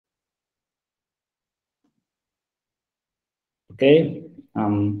Okay.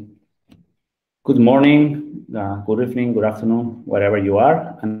 Good morning, good evening, good afternoon, wherever you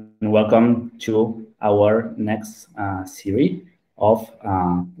are, and welcome to our next series of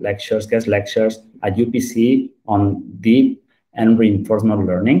guest lectures at UPC on deep and reinforcement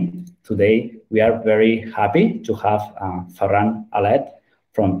learning. Today, we are very happy to have Ferran Alet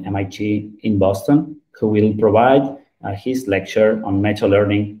from MIT in Boston, who will provide his lecture on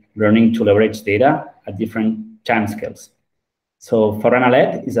meta-learning, learning to leverage data at different timescales. So Ferran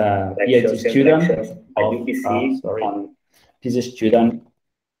Alet is a PhD student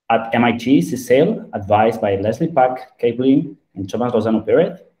at MIT CSAIL, advised by Leslie Pack, Kaplan, and Thomas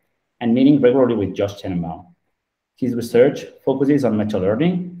Lozano-Perez, and meeting regularly with Josh Tenenbaum. His research focuses on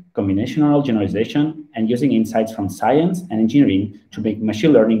meta-learning, combinational generalization, and using insights from science and engineering to make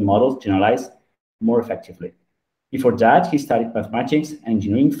machine learning models generalize more effectively. Before that, he studied mathematics and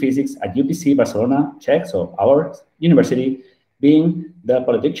engineering physics at UPC Barcelona, Czech, so our university, being the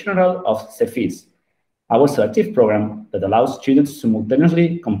Politic General of CEFIS, our selective program that allows students to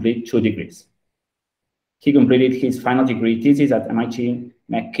simultaneously complete 2 degrees. He completed his final degree thesis at MIT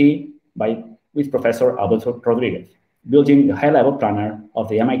McKee with Professor Alberto Rodriguez, building the high-level planner of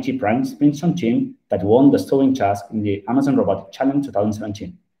the MIT Princeton team that won the Turing task in the Amazon Robotic Challenge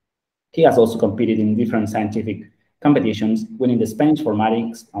 2017. He has also competed in different scientific competitions, winning the Spanish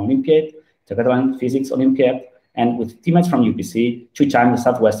Formatics Olympiad, the Catalan Physics Olympiad, and with teammates from UPC, 2 times the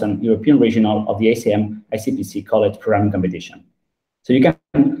Southwestern European Regional of the ACM ICPC College Programming Competition. So you can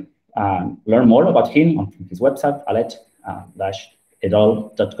learn more about him on his website,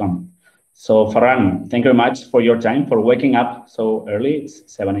 alet-edol.com. So Ferran, thank you very much for your time, for waking up so early. It's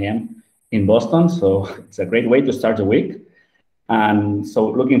 7 a.m. in Boston, so it's a great way to start the week. And so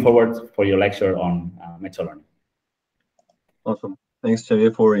looking forward for your lecture on meta-learning. Awesome. Thanks,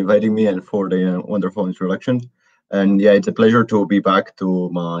 Xavier, for inviting me and for the wonderful introduction. And yeah, it's a pleasure to be back to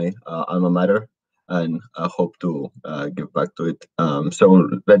my alma mater, and I hope to give back to it. So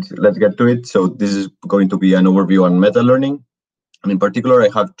let's get to it. So this is going to be an overview on meta learning, and in particular, I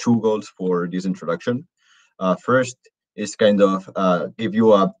have 2 goals for this introduction. First is kind of give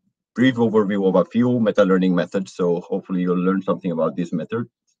you a brief overview of a few meta learning methods. So hopefully you'll learn something about these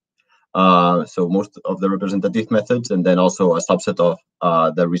methods. So most of the representative methods, and then also a subset of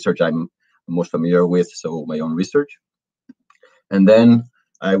the research I'm most familiar with, so my own research. And then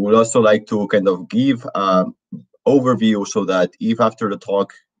I would also like to kind of give an overview so that if after the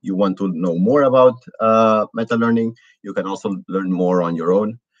talk you want to know more about meta-learning, you can also learn more on your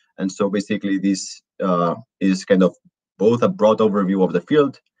own. And so basically this is kind of both a broad overview of the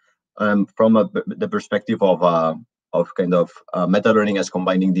field from the perspective of kind of meta-learning as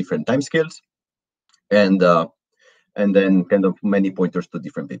combining different timescales, and then kind of many pointers to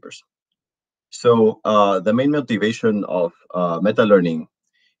different papers. So the main motivation of meta-learning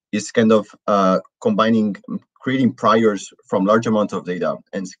is kind of creating priors from large amounts of data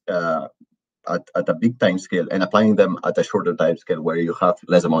and at a big time scale, and applying them at a shorter time scale where you have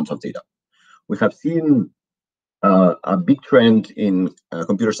less amounts of data. We have seen a big trend in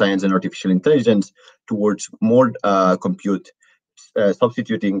computer science and artificial intelligence towards more compute,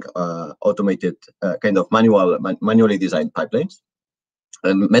 substituting automated kind of manually designed pipelines.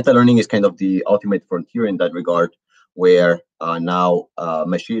 And meta-learning is kind of the ultimate frontier in that regard, where now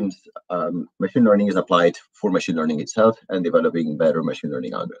machine learning is applied for machine learning itself and developing better machine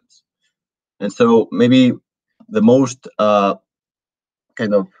learning algorithms. And so maybe the most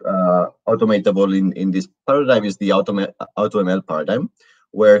kind of automatable in this paradigm is the AutoML paradigm,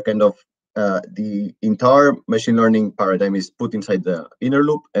 where kind of the entire machine learning paradigm is put inside the inner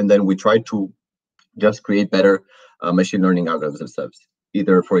loop, and then we try to just create better machine learning algorithms themselves.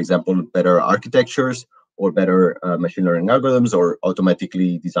 Either, for example, better architectures or better machine learning algorithms, or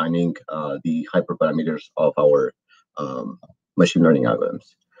automatically designing the hyperparameters of our machine learning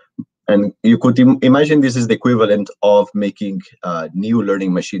algorithms. And you could imagine this is the equivalent of making new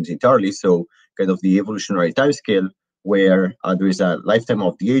learning machines entirely. So kind of the evolutionary timescale, where there is a lifetime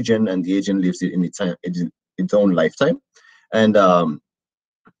of the agent, and the agent lives in its own lifetime. And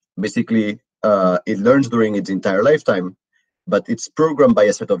basically, it learns during its entire lifetime, but it's programmed by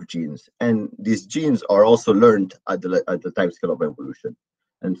a set of genes, and these genes are also learned at the time scale of evolution.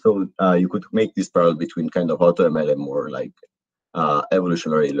 And so you could make this parallel between kind of AutoML and more like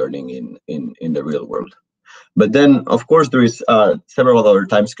evolutionary learning in the real world. But then, of course, there is several other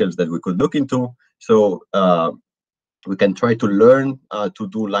timescales that we could look into. So we can try to learn to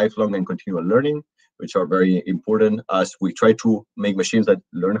do lifelong and continual learning, which are very important as we try to make machines that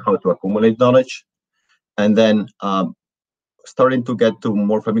learn how to accumulate knowledge. And then starting to get to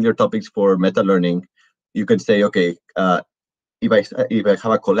more familiar topics for meta learning, you can say, okay, if I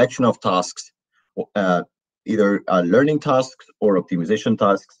have a collection of tasks, either learning tasks or optimization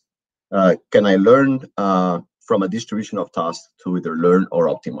tasks, can I learn from a distribution of tasks to either learn or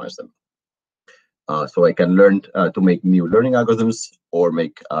optimize them? So I can learn to make new learning algorithms or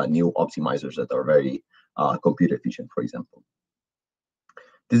make new optimizers that are very compute efficient, for example.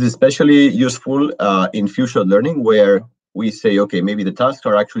 This is especially useful in future learning, where we say, okay, maybe the tasks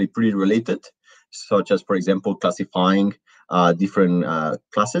are actually pretty related, such as, for example, classifying different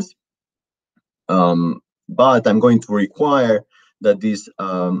classes. But I'm going to require that these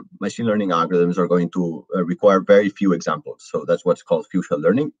machine learning algorithms are going to require very few examples. So that's what's called future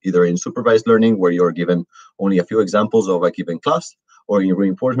learning, either in supervised learning, where you're given only a few examples of a given class, or in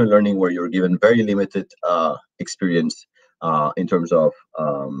reinforcement learning, where you're given very limited experience in terms of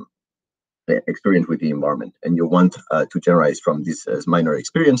the experience with the environment, and you want to generalize from this as minor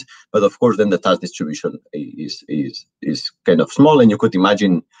experience. But of course, then the task distribution is kind of small, and you could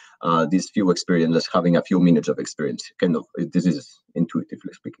imagine these few experiences having a few minutes of experience. Kind of, this is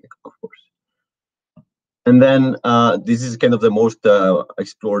intuitively speaking, of course. And then this is kind of the most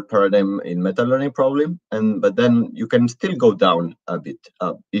explored paradigm in meta learning, probably. But then you can still go down a bit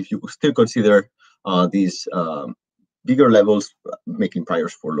if you still consider these bigger levels, making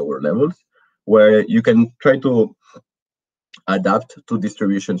priors for lower levels, where you can try to adapt to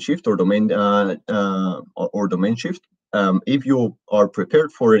distribution shift or domain domain shift. If you are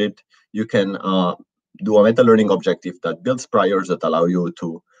prepared for it, you can do a meta learning objective that builds priors that allow you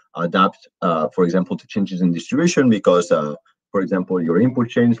to adapt, for example, to changes in distribution, because, for example, your input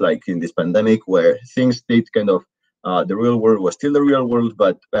change, like in this pandemic, where things stayed kind of the real world was still the real world,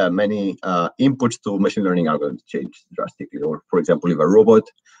 but many inputs to machine learning algorithms changed drastically. Or, for example, if a robot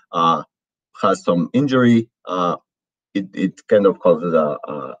has some injury, it kind of causes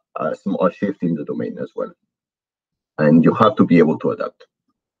a small shift in the domain as well. And you have to be able to adapt.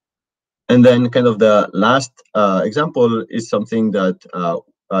 And then kind of the last example is something that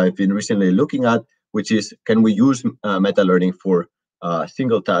I've been recently looking at, which is, can we use meta learning for a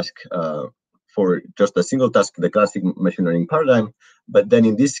single task, for just a single task, the classic machine learning paradigm. But then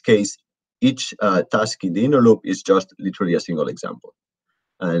in this case, each task in the inner loop is just literally a single example.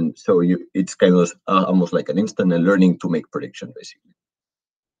 And so it's kind of almost like an instant learning to make prediction, basically.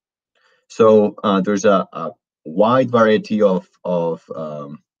 So there's a wide variety of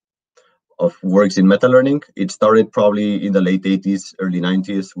works in meta learning. It started probably in the late 80s, early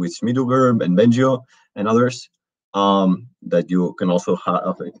 90s with Schmiduber and Bengio and others that you can also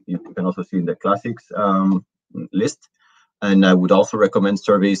see in the classics list. And I would also recommend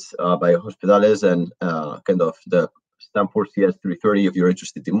surveys by Hospitales and kind of the Stanford CS330 if you're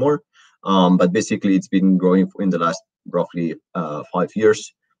interested in more. But basically, it's been growing in the last roughly 5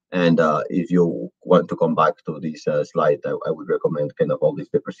 years. And if you want to come back to this slide, I would recommend kind of all these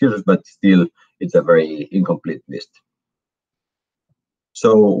paper series, but still, it's a very incomplete list.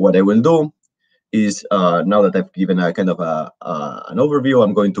 So what I will do is, now that I've given a kind of an overview,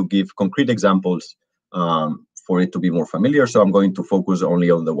 I'm going to give concrete examples for it to be more familiar. So I'm going to focus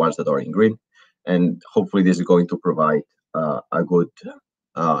only on the ones that are in green. And hopefully this is going to provide a good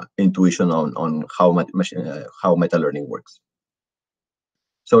intuition on how meta learning works.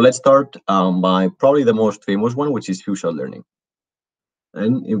 So let's start by probably the most famous one, which is fusion learning.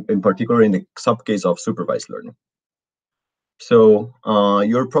 And in particular, in the subcase of supervised learning. So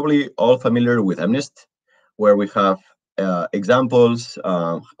you're probably all familiar with MNIST, where we have examples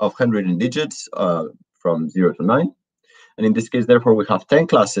of handwritten digits from 0 to 9. And in this case, therefore, we have 10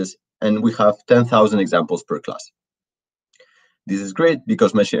 classes, and we have 10,000 examples per class. This is great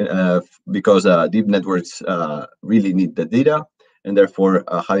because deep networks really need the data, and therefore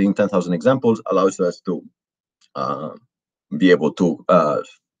having 10,000 examples allows us to be able to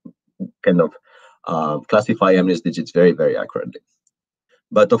kind of classify MNIST digits very, very accurately.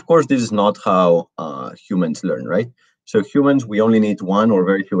 But of course, this is not how humans learn, right? So humans, we only need one or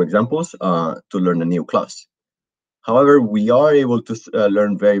very few examples to learn a new class. However, we are able to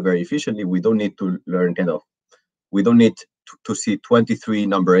learn very, very efficiently. We don't need to learn we don't need to see 23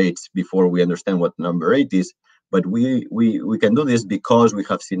 number 8s before we understand what number 8 is. But we can do this because we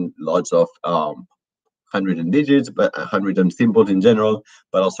have seen lots of handwritten digits, but handwritten symbols in general,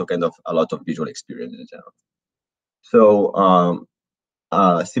 but also kind of a lot of visual experience in general. So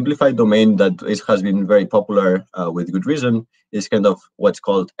simplified domain that has been very popular with good reason is kind of what's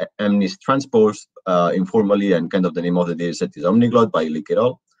called MNIST transpose informally, and kind of the name of the dataset is Omniglot by Lick et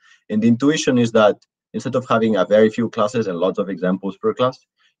al. And the intuition is that instead of having a very few classes and lots of examples per class,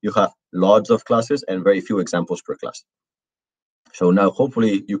 you have lots of classes and very few examples per class. So now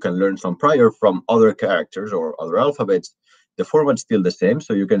hopefully you can learn some prior from other characters or other alphabets the format's still the same.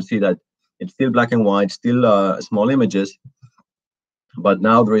 So you can see that it's still black and white, still small images, but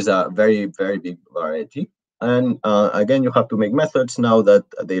now there is a very, very big variety. And again, you have to make methods now that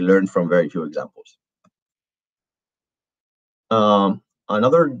they learn from very few examples.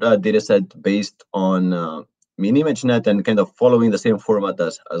 Another data set based on Min-ImageNet and kind of following the same format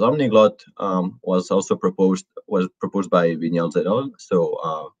as Omniglot was proposed by Vinyals et al. So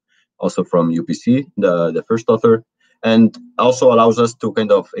also from UPC, the first author, and also allows us to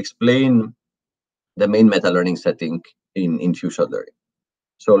kind of explain the main meta-learning setting in few-shot learning.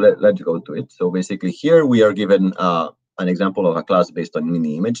 So let's go to it. So basically here we are given an example of a class based on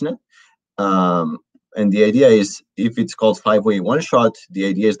Min-ImageNet. And the idea is, if it's called 5-way one-shot, the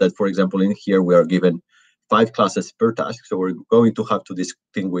idea is that, for example, in here we are given 5 classes per task. So we're going to have to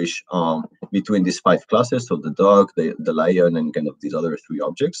distinguish between these 5 classes, so the dog, the lion, and kind of these other 3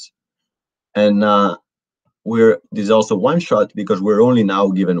 objects. And this is also one-shot because we're only now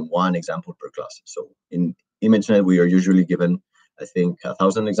given 1 example per class. So in ImageNet, we are usually given, I think,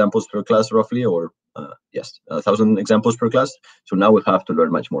 1,000 examples per class, roughly, or yes, 1,000 examples per class. So now we have to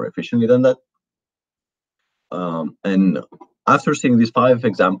learn much more efficiently than that. And after seeing these 5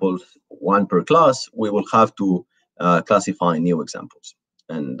 examples, 1 per class, we will have to classify new examples,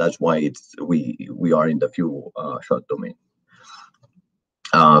 and that's why we are in the few-shot domain.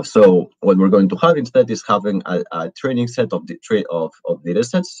 So what we're going to have instead is having a training set of data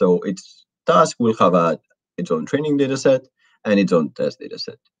sets. So each task will have its own training data set and its own test data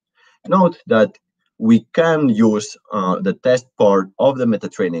set. Note that we can use the test part of the meta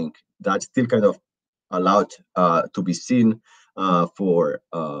training that's still kind of allowed to be seen for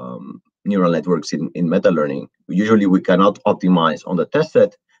neural networks in meta learning. Usually we cannot optimize on the test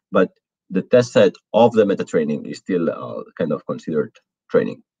set, but the test set of the meta training is still kind of considered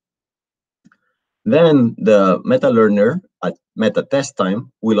training. Then the meta learner at meta test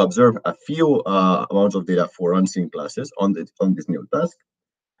time will observe a few amounts of data for unseen classes on this new task.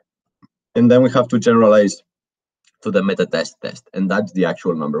 And then we have to generalize to the meta test, and that's the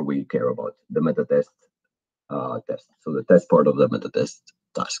actual number we care about, the meta test test. So the test part of the meta test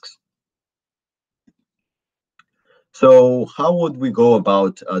tasks. So how would we go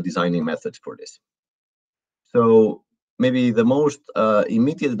about designing methods for this? So maybe the most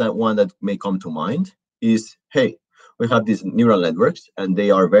immediate one that may come to mind is, hey, we have these neural networks and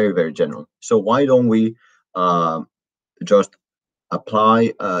they are very, very general. So why don't we just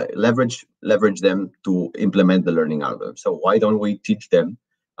apply, leverage them to implement the learning algorithm? So why don't we teach them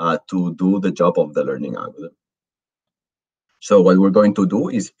to do the job of the learning algorithm? So what we're going to do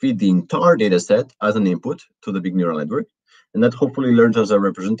is feed the entire data set as an input to the big neural network, and that hopefully learns as a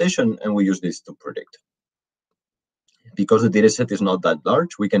representation, and we use this to predict. Because the data set is not that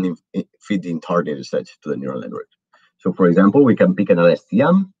large, we can feed the entire data set to the neural network. So for example, we can pick an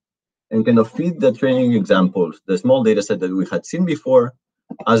LSTM and kind of feed the training examples, the small data set that we had seen before,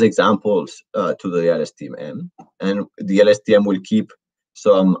 as examples to the LSTM. And the LSTM will keep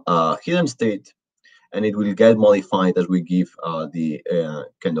some hidden state, and it will get modified as we give the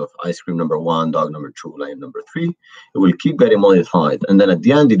kind of ice cream number 1, dog number 2, lion number 3. It will keep getting modified, and then at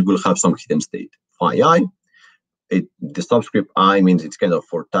the end, it will have some hidden state, phi I. The subscript I means it's kind of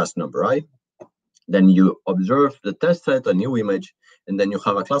for task number I. Then you observe the test set, a new image, and then you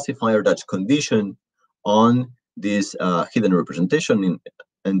have a classifier that's conditioned on this hidden representation,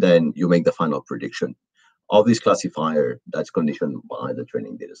 and then you make the final prediction of this classifier that's conditioned by the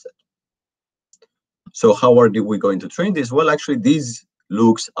training data set. So how are we going to train this? Well, actually, this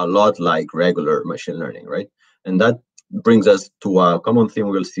looks a lot like regular machine learning, right? And that brings us to a common theme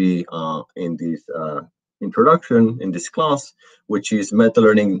we'll see in this introduction in this class, which is meta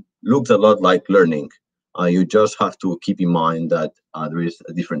learning looks a lot like learning. You just have to keep in mind that there is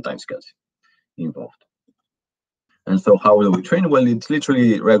a different timescales involved. And so how will we train? Well, it's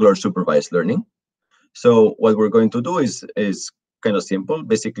literally regular supervised learning. So what we're going to do is kind of simple.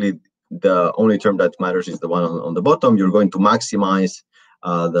 Basically, the only term that matters is the one on the bottom. You're going to maximize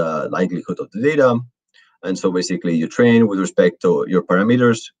the likelihood of the data. And so basically you train with respect to your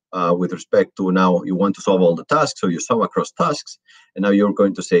parameters, with respect to now you want to solve all the tasks. So you solve across tasks. And now you're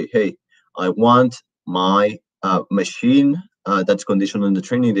going to say, hey, I want my machine that's conditioned on the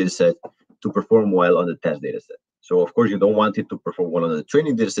training data set to perform well on the test data set. So of course you don't want it to perform well on the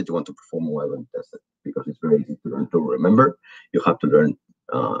training data set. You want to perform well on the test set because it's very easy to learn to remember. You have to learn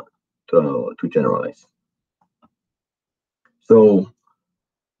to generalize. So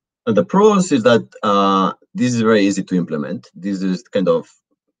the pros is that this is very easy to implement. This is kind of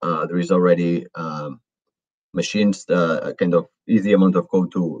there is already machines, kind of easy amount of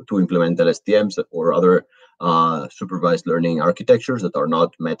code to implement LSTMs or other supervised learning architectures that are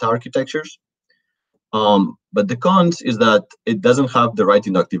not meta architectures. But the cons is that it doesn't have the right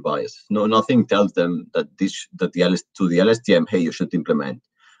inductive bias. Nothing tells them that to the LSTM, hey, you should implement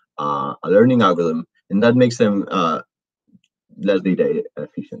a learning algorithm, and that makes them less data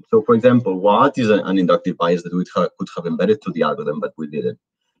efficient. So, for example, what is an inductive bias that we could have embedded to the algorithm, but we didn't?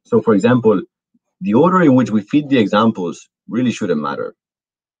 So, for example, the order in which we feed the examples really shouldn't matter.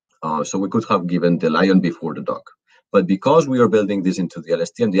 So we could have given the lion before the dog. But because we are building this into the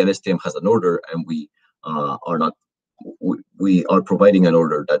LSTM has an order, and we are providing an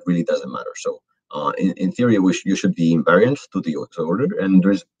order that really doesn't matter. So in theory, you should be invariant to the order, and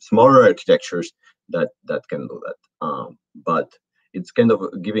there's smaller architectures that can do that. But it's kind of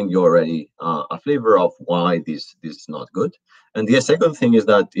giving you already a flavor of why this is not good. And the second thing is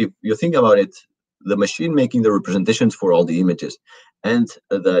that if you think about it, the machine making the representations for all the images and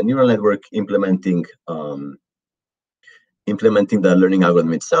the neural network implementing the learning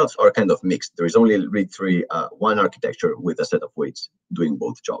algorithm itself are kind of mixed. There is only one architecture with a set of weights doing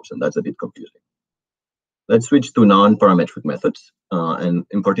both jobs, and that's a bit confusing. Let's switch to non-parametric methods, and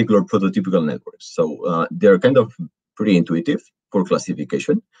in particular prototypical networks. So they're kind of pretty intuitive for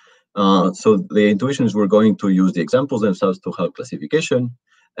classification. So the intuition is we're going to use the examples themselves to help classification.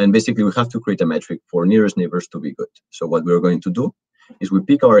 And basically, we have to create a metric for nearest neighbors to be good. So what we're going to do is we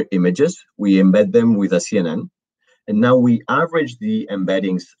pick our images, we embed them with a CNN, and now we average the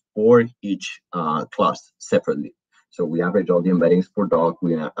embeddings for each class separately. So we average all the embeddings for dog,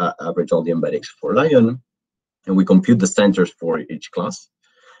 we average all the embeddings for lion, and we compute the centers for each class.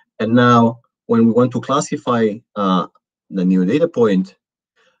 And now, when we want to classify the new data point,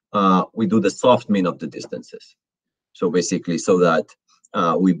 we do the soft mean of the distances. So basically, so that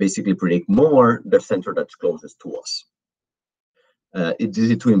we basically predict more the center that's closest to us. It's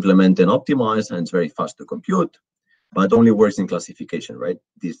easy to implement and optimize, and it's very fast to compute, but only works in classification, right?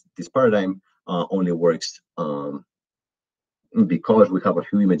 This paradigm only works because we have a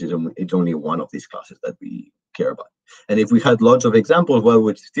few images, and it's only one of these classes that we care about. And if we had lots of examples, well,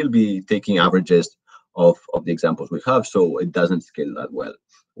 we'd still be taking averages of the examples we have, so it doesn't scale that well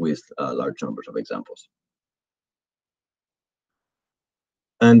with large numbers of examples.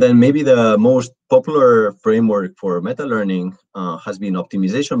 And then maybe the most popular framework for meta-learning has been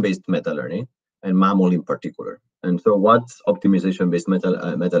optimization-based meta-learning, and MAML in particular. And so what's optimization-based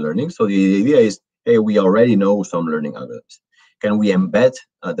meta-learning? So the idea is, hey, we already know some learning algorithms. Can we embed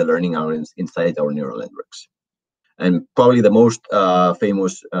the learning algorithms inside our neural networks? And probably the most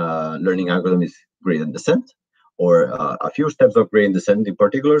famous learning algorithm is gradient descent, or a few steps of gradient descent in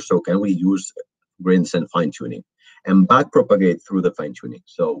particular. So can we use gradient descent fine-tuning and backpropagate through the fine-tuning?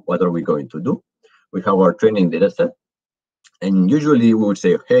 So what are we going to do? We have our training data set, and usually we would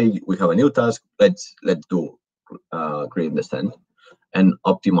say, hey, we have a new task, let's do gradient descent and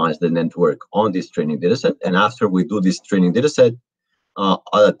optimize the network on this training data set. And after we do this training data set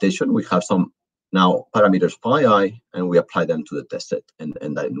adaptation, we have some now parameters phi I, and we apply them to the test set, and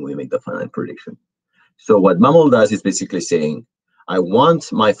then we make the final prediction. So what MAML does is basically saying, I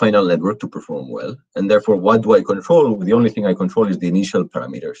want my final network to perform well, and therefore, what do I control? The only thing I control is the initial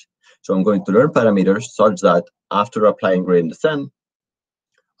parameters. So I'm going to learn parameters such that after applying gradient descent,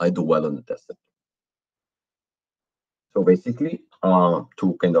 I do well on the test set. So basically,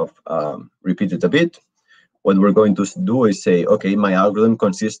 to kind of repeat it a bit, what we're going to do is say, okay, my algorithm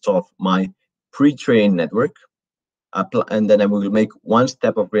consists of my pre-trained network, and then I will make one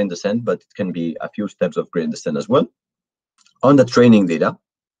step of gradient descent, but it can be a few steps of gradient descent as well, on the training data,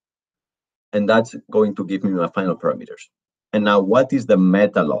 and that's going to give me my final parameters. And now, what is the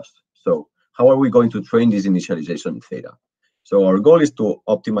meta loss? So how are we going to train this initialization theta? So our goal is to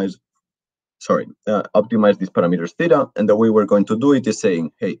optimize these parameters theta, and the way we're going to do it is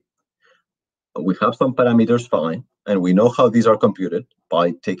saying, hey, we have some parameters phi, and we know how these are computed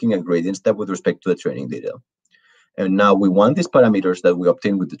by taking a gradient step with respect to the training data. And now we want these parameters that we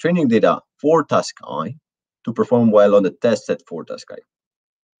obtain with the training data for task I to perform well on the test set for task I.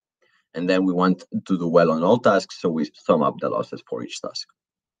 And then we want to do well on all tasks, so we sum up the losses for each task.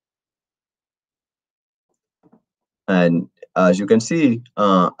 And as you can see,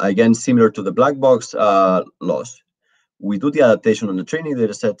 again, similar to the black box loss, we do the adaptation on the training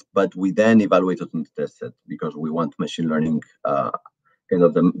data set, but we then evaluate it on the test set because we want machine learning,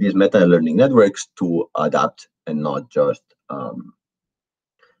 these meta learning networks to adapt and not just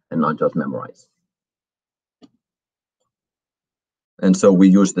memorize. And so we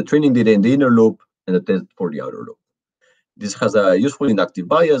use the training data in the inner loop and the test for the outer loop. This has a useful inductive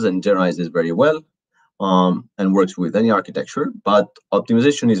bias and generalizes very well. and works with any architecture, but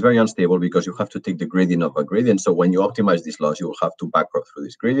optimization is very unstable because you have to take the gradient of a gradient. So when you optimize these laws, you will have to backprop through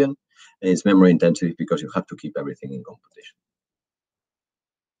this gradient, and it's memory intensive because you have to keep everything in computation.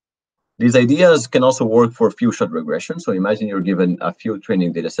 These ideas can also work for few-shot regression. So imagine you're given a few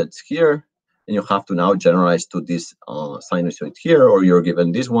training data sets here, and you have to now generalize to this sinusoid here, or you're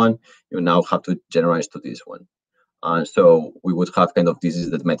given this one, you now have to generalize to this one. So we would have kind of, this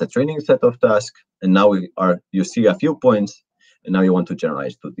is the meta training set of tasks, and now you see a few points, and now you want to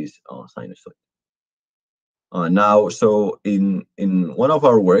generalize to this sinusoid. Now, so in one of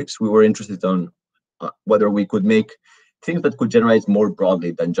our works, we were interested on whether we could make things that could generalize more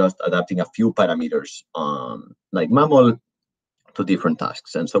broadly than just adapting a few parameters, like mammal, to different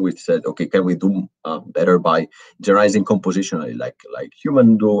tasks. And so we said, okay, can we do better by generalizing compositionally, like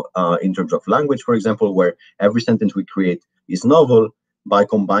human do in terms of language, for example, where every sentence we create is novel by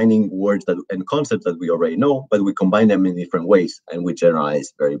combining words and concepts that we already know, but we combine them in different ways, and we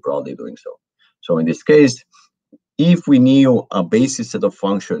generalize very broadly doing so. So in this case, if we knew a basic set of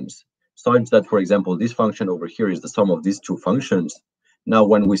functions, such that, for example, this function over here is the sum of these two functions, now,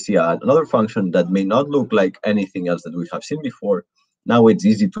 when we see another function that may not look like anything else that we have seen before, now it's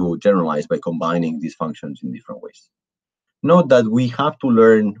easy to generalize by combining these functions in different ways. Note that we have to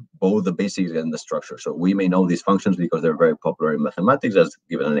learn both the basics and the structure. So we may know these functions because they're very popular in mathematics, as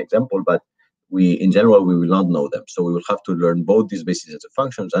given an example, but in general, we will not know them. So we will have to learn both these basic sets of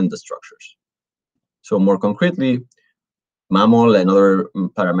functions and the structures. So more concretely, mammal and other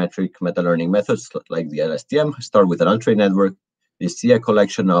parametric meta-learning methods like the LSTM start with an untrained network. They see a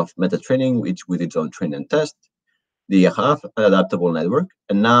collection of meta-training, which with its own train and test. They have an adaptable network,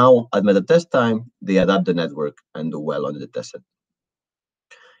 and now at meta-test time, they adapt the network and do well on the test set.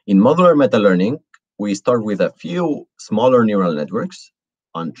 In modular meta-learning, we start with a few smaller neural networks,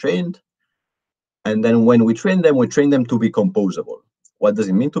 untrained, and then when we train them to be composable. What does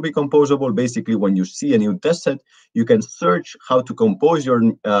it mean to be composable? Basically, when you see a new test set, you can search how to compose your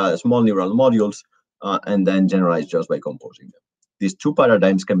small neural modules and then generalize just by composing them. These two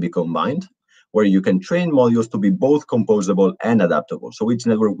paradigms can be combined, where you can train modules to be both composable and adaptable. So each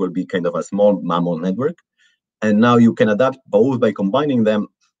network will be kind of a small mammal network. And now you can adapt both by combining them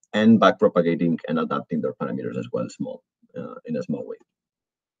and backpropagating and adapting their parameters as well, in a small way.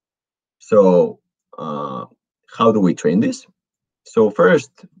 So how do we train this? So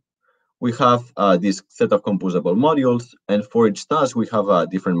first, we have this set of composable modules, and for each task, we have a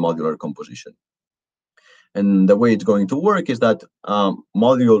different modular composition. And the way it's going to work is that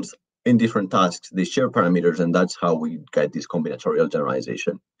modules in different tasks, they share parameters, and that's how we get this combinatorial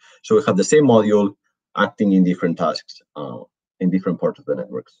generalization. So we have the same module acting in different tasks in different parts of the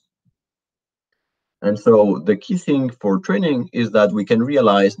networks. And so the key thing for training is that we can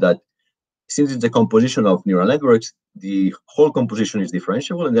realize that since it's a composition of neural networks, the whole composition is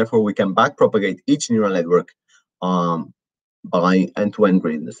differentiable, and therefore we can backpropagate each neural network by end-to-end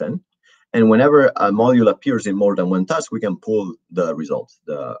gradient descent. And whenever a module appears in more than one task, we can pull the results,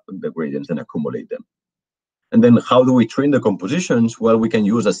 the gradients, and accumulate them. And then how do we train the compositions? Well, we can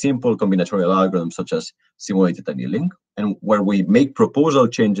use a simple combinatorial algorithm such as simulated annealing, and where we make proposal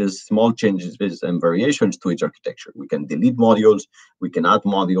changes, small changes and variations to each architecture. We can delete modules, we can add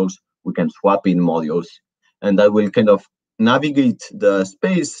modules, we can swap in modules, and that will kind of navigate the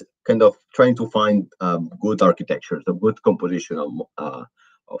space, kind of trying to find good architectures, a good composition of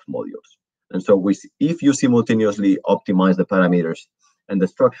modules. And so if you simultaneously optimize the parameters and the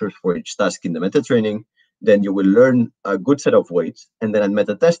structures for each task in the meta training, then you will learn a good set of weights. And then at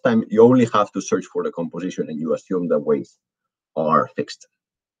meta test time, you only have to search for the composition, and you assume the weights are fixed.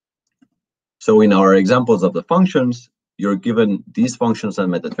 So in our examples of the functions, you're given these functions at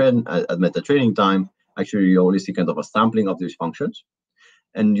meta training time. Actually, you only see kind of a sampling of these functions.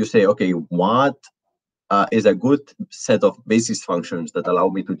 And you say, okay, what is a good set of basis functions that allow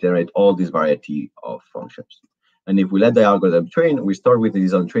me to generate all this variety of functions? And if we let the algorithm train, we start with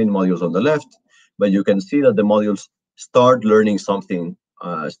these untrained modules on the left, but you can see that the modules start learning something,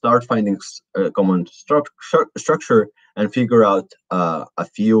 start finding a common structure, and figure out a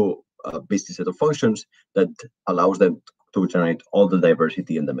few basic set of functions that allows them to generate all the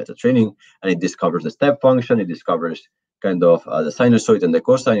diversity in the meta training. And it discovers the step function, it discovers kind of the sinusoid and the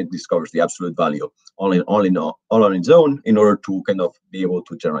cosine, it discovers the absolute value all on its own in order to kind of be able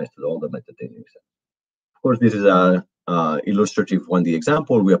to generalize all the meta training. Of course, this is a illustrative 1D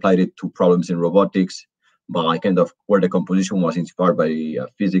example. We applied it to problems in robotics by kind of where the composition was inspired by a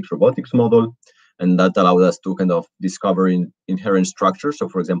physics robotics model. And that allowed us to kind of discover inherent structures. So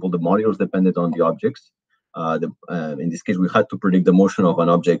for example, the modules depended on the objects. in this case, we had to predict the motion of an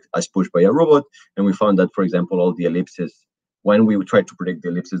object as pushed by a robot, and we found that, for example, all the ellipses, when we tried to predict the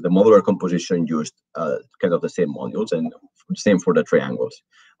ellipses, the modular composition used kind of the same modules, and same for the triangles.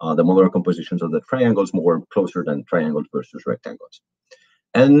 The modular compositions of the triangles were closer than triangles versus rectangles.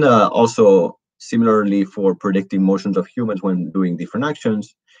 And also, similarly, for predicting motions of humans when doing different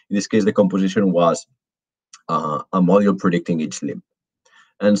actions, in this case, the composition was a module predicting each limb.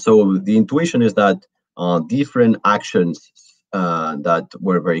 And so the intuition is that different actions that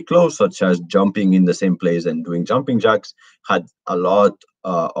were very close, such as jumping in the same place and doing jumping jacks, had a lot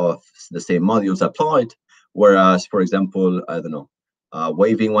of the same modules applied. Whereas, for example, I don't know,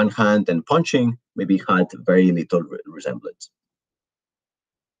 waving one hand and punching maybe had very little resemblance.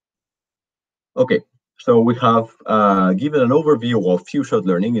 Okay, so we have given an overview of few-shot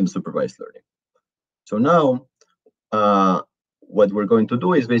learning in supervised learning. So now, what we're going to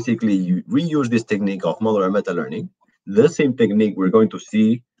do is basically reuse this technique of modular meta-learning. The same technique, we're going to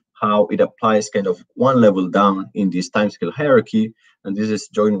see how it applies kind of one level down in this timescale hierarchy. And this is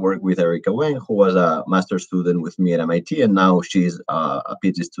joint work with Erica Wang, who was a master's student with me at MIT, and now she's a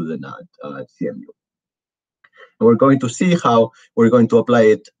PhD student at CMU. And we're going to see how we're going to apply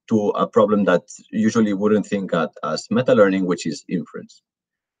it to a problem that usually wouldn't think at as meta-learning, which is inference.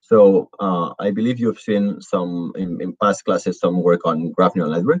 So I believe you've seen some in past classes some work on graph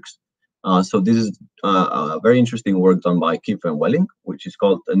neural networks. So this is a very interesting work done by Kip and Welling, which is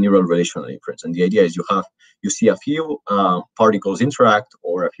called a neural relational inference. And the idea is you see a few particles interact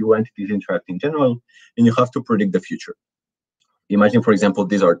or a few entities interact in general, and you have to predict the future. Imagine, for example,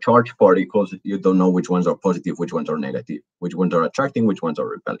 these are charged particles. You don't know which ones are positive, which ones are negative, which ones are attracting, which ones are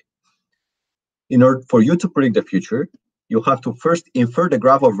repelling. In order for you to predict the future, you have to first infer the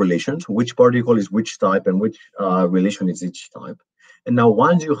graph of relations, which particle is which type and which relation is each type. And now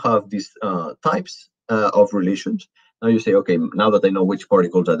once you have these types of relations, now you say, okay, now that I know which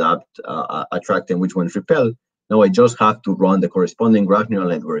particles attract and which ones repel, now I just have to run the corresponding graph neural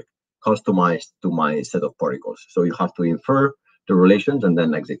network customized to my set of particles. So you have to infer the relations and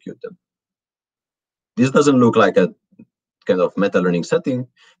then execute them. This doesn't look like a kind of meta-learning setting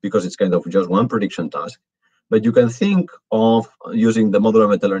because it's kind of just one prediction task. But you can think of using the modular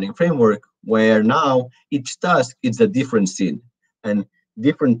meta-learning framework where now each task is a different scene, and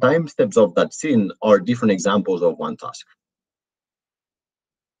different time steps of that scene are different examples of one task.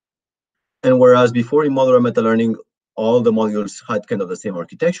 And whereas before in modular meta-learning, all the modules had kind of the same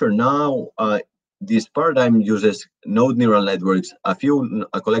architecture, now this paradigm uses node neural networks, a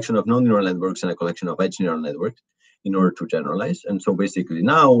collection of node neural networks and a collection of edge neural networks in order to generalize. And so basically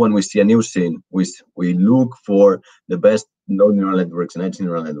now when we see a new scene, we look for the best node neural networks and edge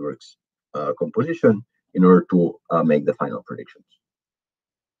neural networks composition in order to make the final predictions.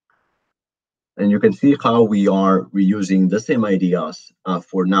 And you can see how we are reusing the same ideas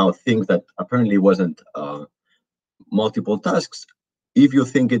for now things that apparently wasn't multiple tasks. If you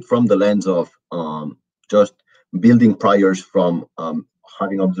think it from the lens of just building priors from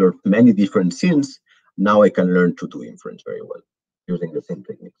having observed many different scenes, now I can learn to do inference very well using the same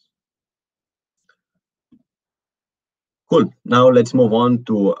techniques. Cool. Now let's move on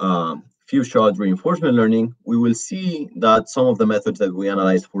to few-shot reinforcement learning. We will see that some of the methods that we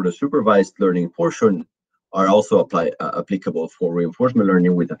analyzed for the supervised learning portion are also applicable for reinforcement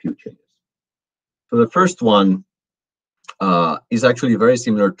learning with a few changes. So the first one is actually very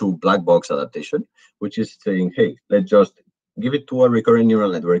similar to black box adaptation, which is saying, hey, let's just give it to a recurrent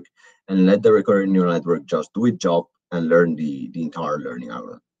neural network and let the recurrent neural network just do its job and learn the entire learning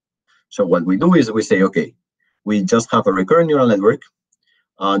algorithm. So what we do is we say, okay, we just have a recurrent neural network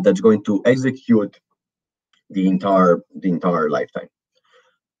that's going to execute the entire lifetime.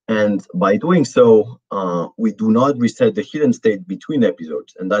 And by doing so, we do not reset the hidden state between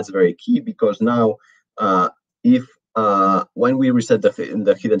episodes. And that's very key because now when we reset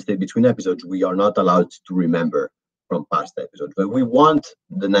the hidden state between episodes, we are not allowed to remember from past episodes. But we want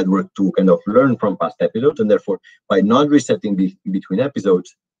the network to kind of learn from past episodes, and therefore, by not resetting between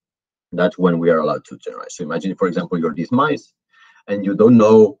episodes, that's when we are allowed to generalize. So imagine, for example, you're these mice, and you don't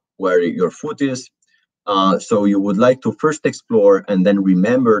know where your foot is. So you would like to first explore and then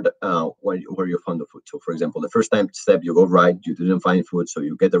remember where you found the food. So for example, the first step you go right, you didn't find food, so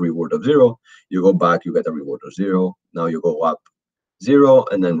you get a reward of 0. You go back, you get a reward of 0. Now you go up 0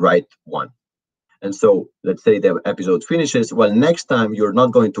 and then right 1. And so let's say the episode finishes. Well, next time you're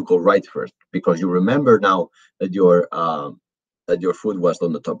not going to go right first because you remember now that your food was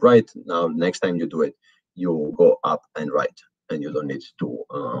on the top right. Now next time you do it, you go up and right, and you don't need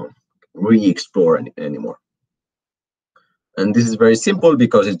to re-explore anymore. And this is very simple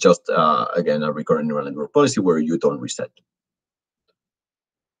because it's just, again, a recurrent neural network policy where you don't reset.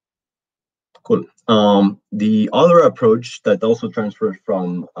 Cool. The other approach that also transfers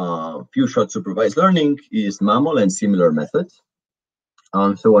from few-shot supervised learning is MAML and similar methods.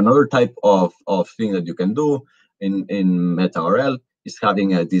 So another type of thing that you can do in MetaRL is having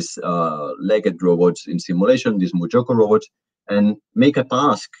these legged robots in simulation, these Mujoko robots, and make a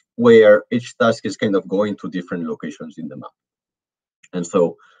task where each task is kind of going to different locations in the map. And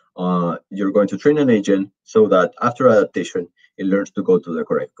so you're going to train an agent so that after adaptation, it learns to go to the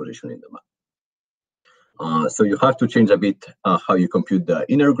correct position in the map. So you have to change a bit how you compute the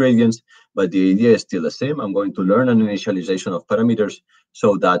inner gradients, but the idea is still the same. I'm going to learn an initialization of parameters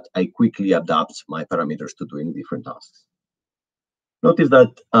so that I quickly adapt my parameters to doing different tasks. Notice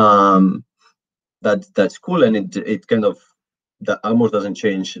that that's cool, and it kind of that almost doesn't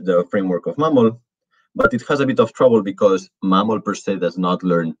change the framework of MAML, but it has a bit of trouble because MAML per se does not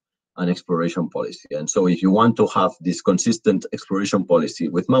learn an exploration policy. And so if you want to have this consistent exploration policy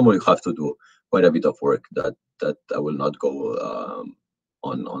with MAML, you have to do quite a bit of work that I will not go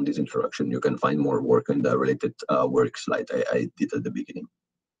on this introduction. You can find more work in the related work slide I did at the beginning.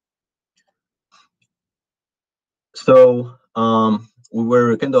 So we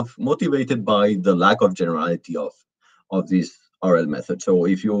were kind of motivated by the lack of generality of this RL method. So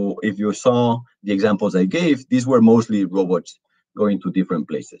if you saw the examples I gave, these were mostly robots going to different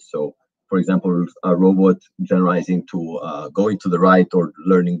places. So for example, a robot generalizing to going to the right or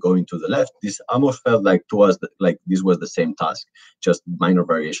learning going to the left. This almost felt like to us like this was the same task, just minor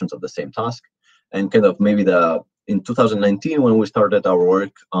variations of the same task. And kind of maybe in 2019 when we started our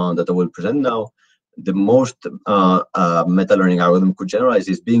work that I will present now, the most meta-learning algorithm could generalize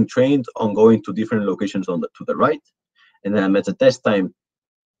is being trained on going to different locations to the right, and then at the test time,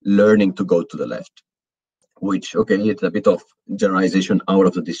 learning to go to the left, which, okay, it's a bit of generalization out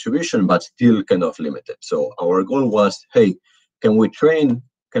of the distribution, but still kind of limited. So our goal was, hey, can we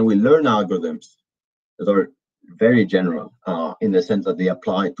learn algorithms that are very general in the sense that they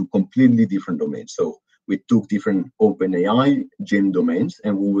apply to completely different domains? So we took different OpenAI gym domains,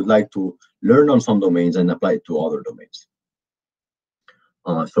 and we would like to learn on some domains and apply it to other domains.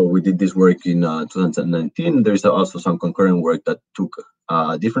 So we did this work in 2019. There's also some concurrent work that took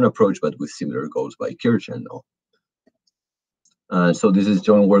a different approach, but with similar goals by Kirch and all. So this is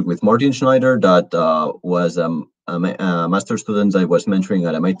joint work with Martin Schneider that was a master student I was mentoring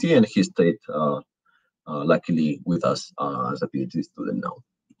at MIT, and he stayed luckily with us as a PhD student now.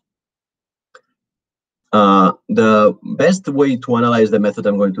 The best way to analyze the method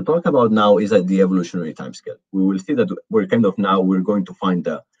I'm going to talk about now is at the evolutionary timescale. We will see that we're going to find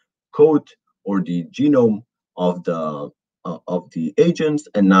the code or the genome of the agents,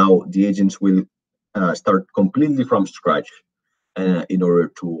 and now the agents will start completely from scratch in order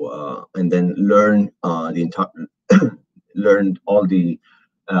to and then learn learn all the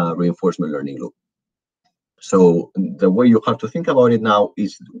reinforcement learning loop. So the way you have to think about it now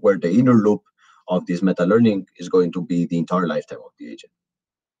is where the inner loop of this meta-learning is going to be the entire lifetime of the agent.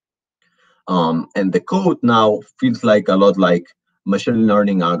 And the code now feels like a lot like machine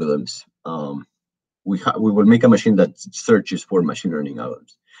learning algorithms. We will make a machine that searches for machine learning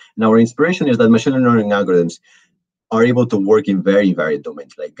algorithms. And our inspiration is that machine learning algorithms are able to work in very varied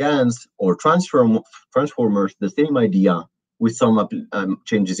domains like GANs or transformers. The same idea with some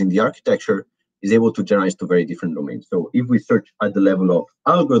changes in the architecture is able to generalize to very different domains. So if we search at the level of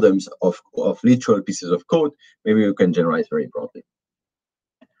algorithms of literal pieces of code, maybe we can generalize very broadly.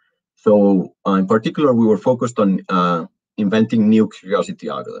 So in particular, we were focused on inventing new curiosity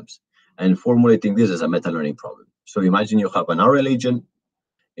algorithms and formulating this as a meta-learning problem. So imagine you have an RL agent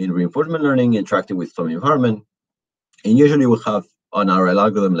in reinforcement learning interacting with some environment, and usually we have an RL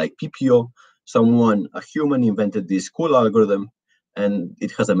algorithm like PPO. A human invented this cool algorithm, and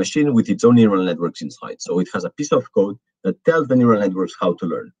it has a machine with its own neural networks inside. So it has a piece of code that tells the neural networks how to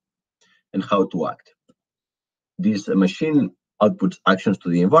learn and how to act. This machine outputs actions to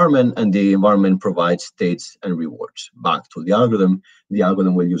the environment, and the environment provides states and rewards back to the algorithm. The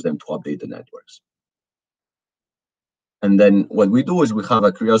algorithm will use them to update the networks. And then what we do is we have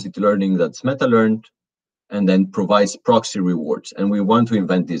a curiosity learning that's meta-learned and then provides proxy rewards. And we want to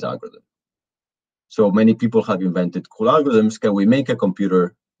invent this algorithm. So many people have invented cool algorithms. Can we make a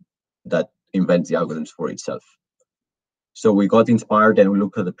computer that invents the algorithms for itself? So we got inspired and we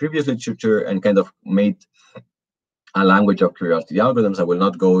looked at the previous literature and kind of made a language of curiosity algorithms. I will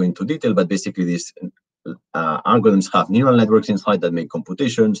not go into detail, but basically these algorithms have neural networks inside that make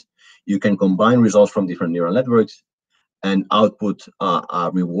computations. You can combine results from different neural networks. and output a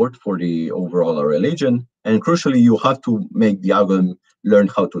reward for the overall RL agent. And crucially, you have to make the algorithm learn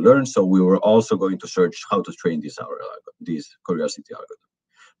how to learn. So we were also going to search how to train this curiosity algorithm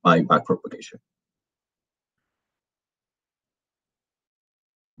by backpropagation.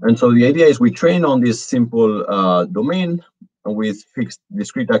 And so the idea is we train on this simple domain with fixed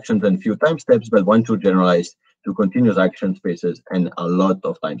discrete actions and few time steps, but want to generalize to continuous action spaces and a lot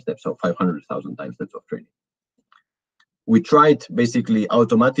of time steps, so 500,000 time steps of training. We tried basically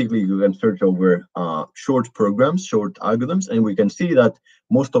automatically, you can search over short programs, short algorithms, and we can see that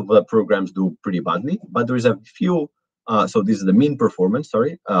most of the programs do pretty badly, but there is a few, so this is the mean performance,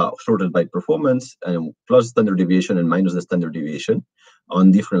 sorted by performance, and plus standard deviation and minus the standard deviation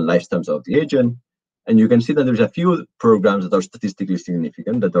on different lifetimes of the agent. And you can see that there's a few programs that are statistically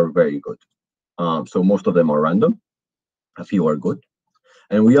significant that are very good. So most of them are random, a few are good.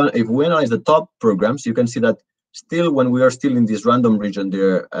 And if we analyze the top programs, you can see that still when we are still in this random region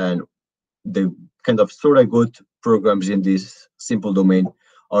there, and the kind of sort of good programs in this simple domain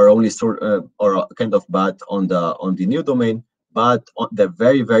are only or kind of bad on the new domain, but on the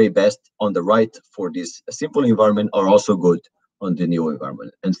very, very best on the right for this simple environment are also good on the new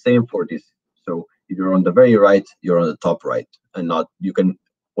environment. And same for this. So if you're on the very right, you're on the top right, and not you can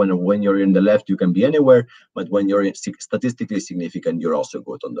when you're in the left, you can be anywhere, but when you're statistically significant, you're also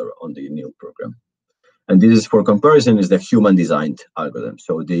good on the new program. And this is for comparison is the human designed algorithm.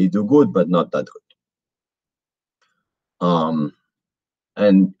 So they do good, but not that good.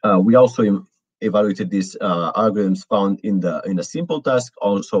 We also evaluated these algorithms found in a simple task,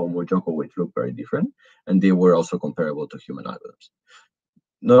 also on Mojoko, which look very different, and they were also comparable to human algorithms.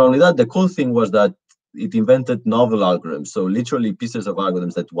 Not only that, the cool thing was that it invented novel algorithms, so literally pieces of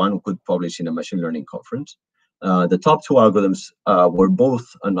algorithms that one could publish in a machine learning conference. The top two algorithms were both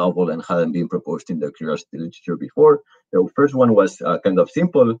a novel and hadn't been proposed in the curiosity literature before. The first one was kind of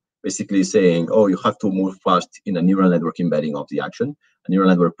simple, basically saying, oh, you have to move fast in a neural network embedding of the action, a neural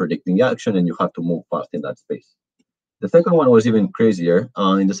network predicting the action, and you have to move fast in that space. The second one was even crazier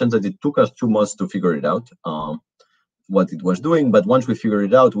in the sense that it took us 2 months to figure it out, what it was doing. But once we figured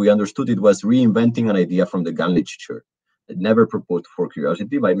it out, we understood it was reinventing an idea from the GAN literature. It never proposed for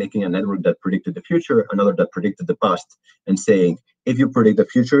curiosity by making a network that predicted the future, another that predicted the past, and saying, if you predict the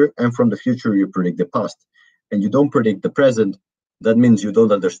future, and from the future you predict the past, and you don't predict the present, that means you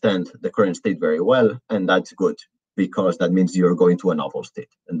don't understand the current state very well, and that's good, because that means you're going to a novel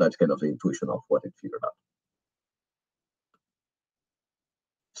state. And that's kind of the intuition of what it figured out.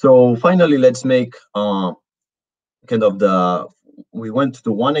 So finally, let's make we went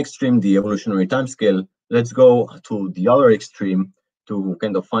to one extreme, the evolutionary timescale. Let's go to the other extreme to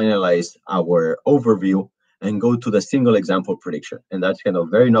kind of finalize our overview and go to the single example prediction. And that's kind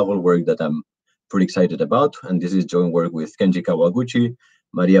of very novel work that I'm pretty excited about. And this is joint work with Kenji Kawaguchi,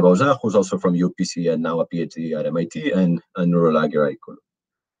 Maria Bauza, who's also from UPC and now a PhD at MIT, and Nurul Aguirre.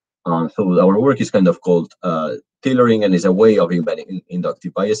 So our work is kind of called tailoring, and is a way of embedding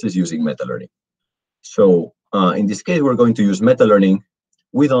inductive biases using meta-learning. So in this case, we're going to use meta-learning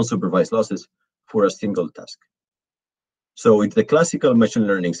with unsupervised losses for a single task. So it's the classical machine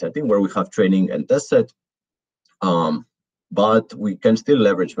learning setting where we have training and test set, but we can still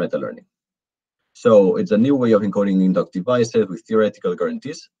leverage meta-learning. So it's a new way of encoding inductive biases with theoretical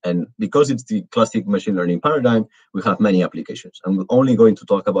guarantees. And because it's the classic machine learning paradigm, we have many applications. I'm only going to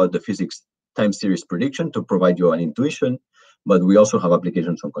talk about the physics time series prediction to provide you an intuition, but we also have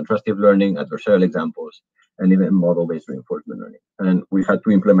applications on contrastive learning, adversarial examples, and even model-based reinforcement learning. And we had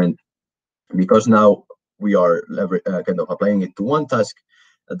to implement, because now we are kind of applying it to one task,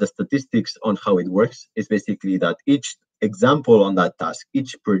 the statistics on how it works is basically that each example on that task,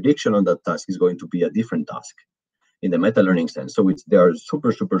 each prediction on that task is going to be a different task in the meta-learning sense. So they are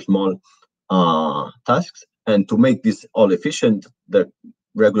super, super small tasks. And to make this all efficient, the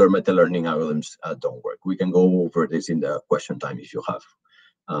regular meta-learning algorithms don't work. We can go over this in the question time if you have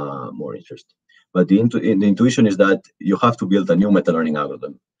more interest. But the intuition is that you have to build a new meta-learning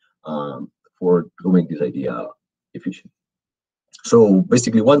algorithm for doing this idea efficient. So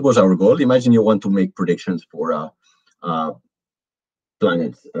basically, what was our goal? Imagine you want to make predictions for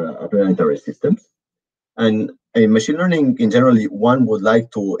planetary systems. And in machine learning, in general, one would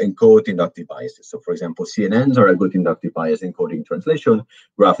like to encode inductive biases. So for example, CNNs are a good inductive bias encoding translation.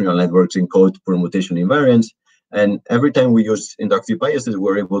 Graph neural networks encode permutation invariance. And every time we use inductive biases,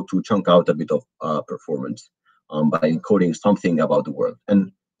 we're able to chunk out a bit of performance by encoding something about the world.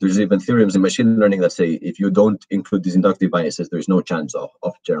 And there's even theorems in machine learning that say if you don't include these inductive biases, there's no chance of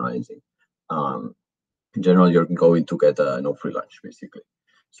generalizing. In general, you're going to get no free lunch, basically.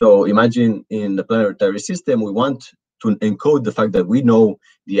 So imagine in the planetary system, we want to encode the fact that we know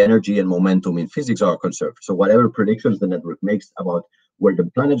the energy and momentum in physics are conserved. So whatever predictions the network makes about where the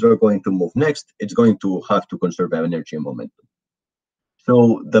planets are going to move next, it's going to have to conserve energy and momentum.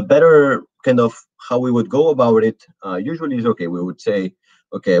 So the better kind of how we would go about it usually is, okay, we would say,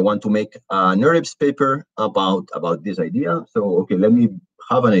 okay, I want to make a NeurIPS paper about this idea. So, okay, let me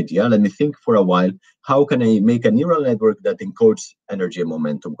have an idea. Let me think for a while. How can I make a neural network that encodes energy and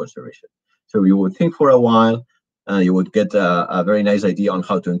momentum conservation? So you would think for a while. You would get a very nice idea on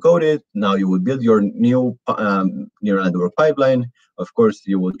how to encode it. Now you would build your new neural network pipeline. Of course,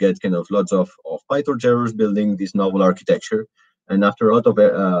 you would get kind of lots of PyTorch errors building this novel architecture. And after a lot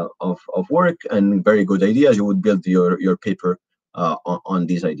of work and very good ideas, you would build your paper on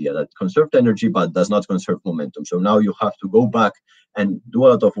this idea that conserved energy but does not conserve momentum. So now you have to go back and do a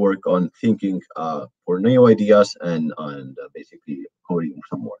lot of work on thinking for new ideas and basically coding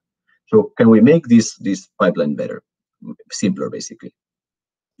some more. So can we make this pipeline better, simpler, basically?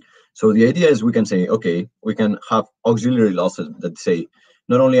 So the idea is we can say, okay, we can have auxiliary losses that say,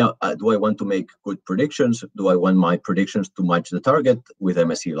 not only do I want to make good predictions, do I want my predictions to match the target with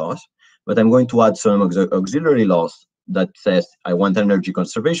MSE loss, but I'm going to add some auxiliary loss that says I want energy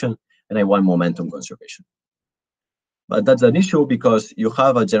conservation and I want momentum conservation. But that's an issue because you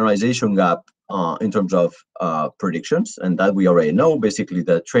have a generalization gap in terms of predictions, and that we already know. Basically,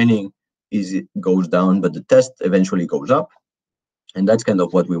 the training goes down, but the test eventually goes up, and that's kind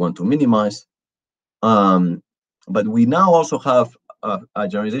of what we want to minimize. But we now also have a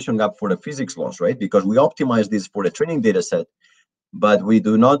generalization gap for the physics loss, right? Because we optimize this for the training data set, but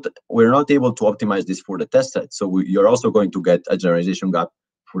we're not able to optimize this for the test set. So you're also going to get a generalization gap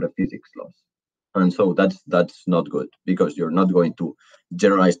for the physics loss. And so that's not good because you're not going to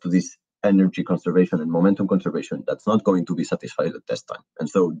generalize to this energy conservation and momentum conservation. That's not going to be satisfied at test time. And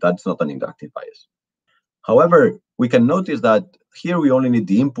so that's not an inductive bias. However, we can notice that here we only need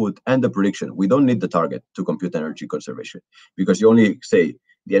the input and the prediction. We don't need the target to compute energy conservation because you only say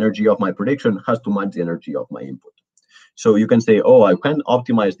the energy of my prediction has to match the energy of my input. So you can say, oh, I can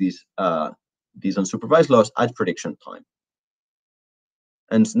optimize these unsupervised loss at prediction time.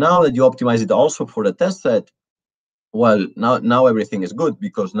 And now that you optimize it also for the test set, well, now everything is good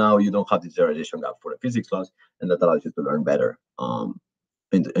because now you don't have the generalization gap for the physics loss, and that allows you to learn better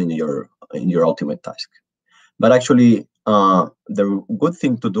in your ultimate task. But actually, the good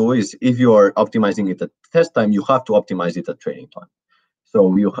thing to do is if you are optimizing it at test time, you have to optimize it at training time.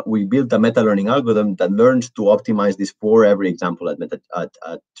 So we built a meta learning algorithm that learns to optimize this for every example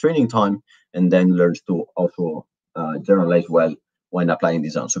at training time, and then learns to also generalize well when applying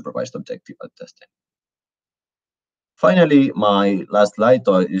this unsupervised objective at testing. Finally, my last slide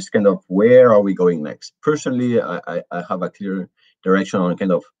is kind of where are we going next? Personally, I have a clear direction on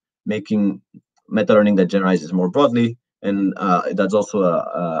kind of making meta learning that generalizes more broadly, and that's also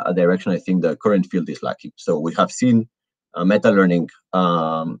a direction I think the current field is lacking. So we have seen meta learning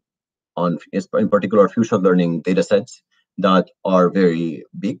in particular few-shot learning data sets that are very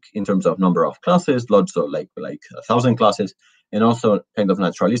big in terms of number of classes, lots of like 1,000 classes, and also kind of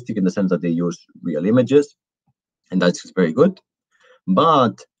naturalistic in the sense that they use real images, and that's very good.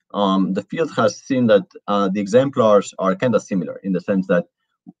 But the field has seen that the exemplars are kind of similar in the sense that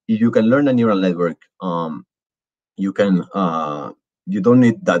you can learn a neural network. You don't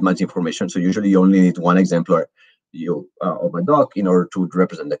need that much information. So usually you only need one exemplar of a dog in order to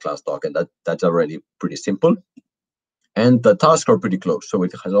represent the class dog, and that's already pretty simple. And the tasks are pretty close. So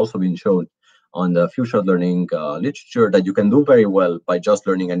it has also been shown on the few-shot learning literature that you can do very well by just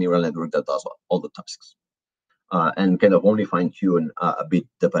learning a neural network that does all the tasks. And kind of only fine-tune a bit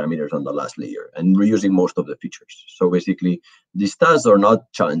the parameters on the last layer and reusing most of the features. So basically, these tasks are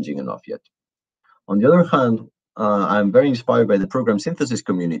not challenging enough yet. On the other hand, I'm very inspired by the program synthesis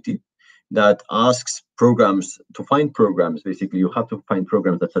community that asks programs to find programs. Basically, you have to find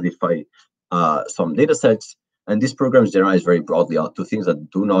programs that satisfy some data sets, and these programs generalize very broadly to things that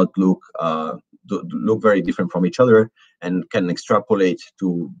do not look very different from each other and can extrapolate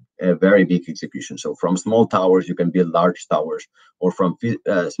to a very big execution. So from small towers, you can build large towers, or from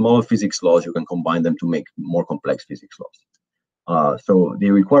small physics laws, you can combine them to make more complex physics laws. So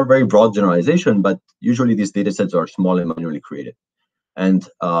they require very broad generalization, but usually these data sets are small and manually created. And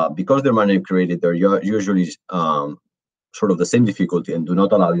because they're manually created, they're usually sort of the same difficulty and do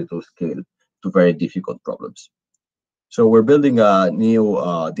not allow you to scale to very difficult problems. So we're building a new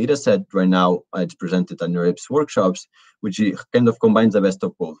data set right now. It's presented at NeurIPS workshops, which kind of combines the best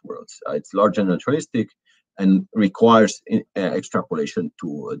of both worlds. It's large and naturalistic and requires extrapolation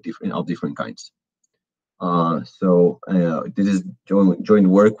to different kinds. So this is joint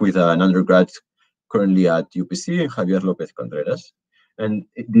work with an undergrad currently at UPC, Javier Lopez Contreras. And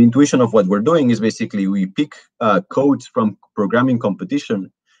the intuition of what we're doing is basically we pick codes from programming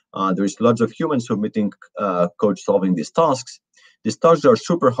competition. There's lots of humans submitting code solving these tasks. These tasks are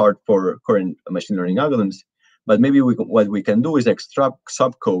super hard for current machine learning algorithms, but maybe what we can do is extract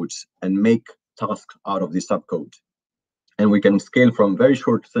subcodes and make tasks out of these subcodes. And we can scale from very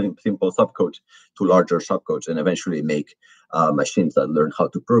short, simple subcodes to larger subcodes and eventually make machines that learn how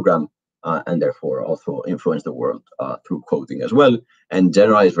to program and therefore also influence the world through coding as well, and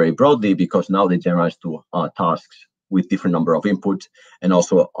generalize very broadly because now they generalize to tasks with different number of inputs and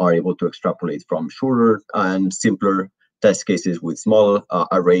also are able to extrapolate from shorter and simpler test cases with small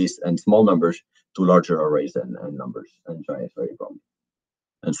arrays and small numbers to larger arrays and numbers and generalize very broadly.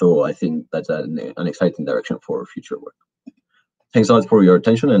 And so I think that's an exciting direction for future work. Thanks a lot for your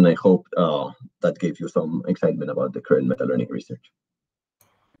attention, and I hope that gave you some excitement about the current meta-learning research.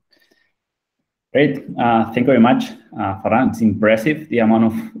 Great. Thank you very much, Ferran. It's impressive the amount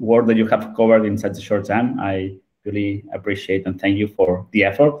of work that you have covered in such a short time. I really appreciate and thank you for the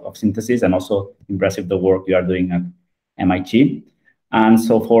effort of synthesis and also impressive the work you are doing at MIT. And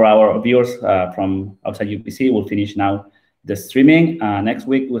so for our viewers from outside UPC, we'll finish now the streaming. Next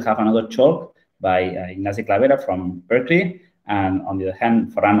week, we'll have another talk by Ignacio Clavera from Berkeley. And on the other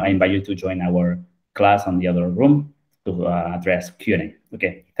hand, Ferran, I invite you to join our class on the other room to address Q&A.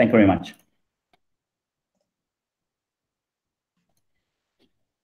 Okay, thank you very much.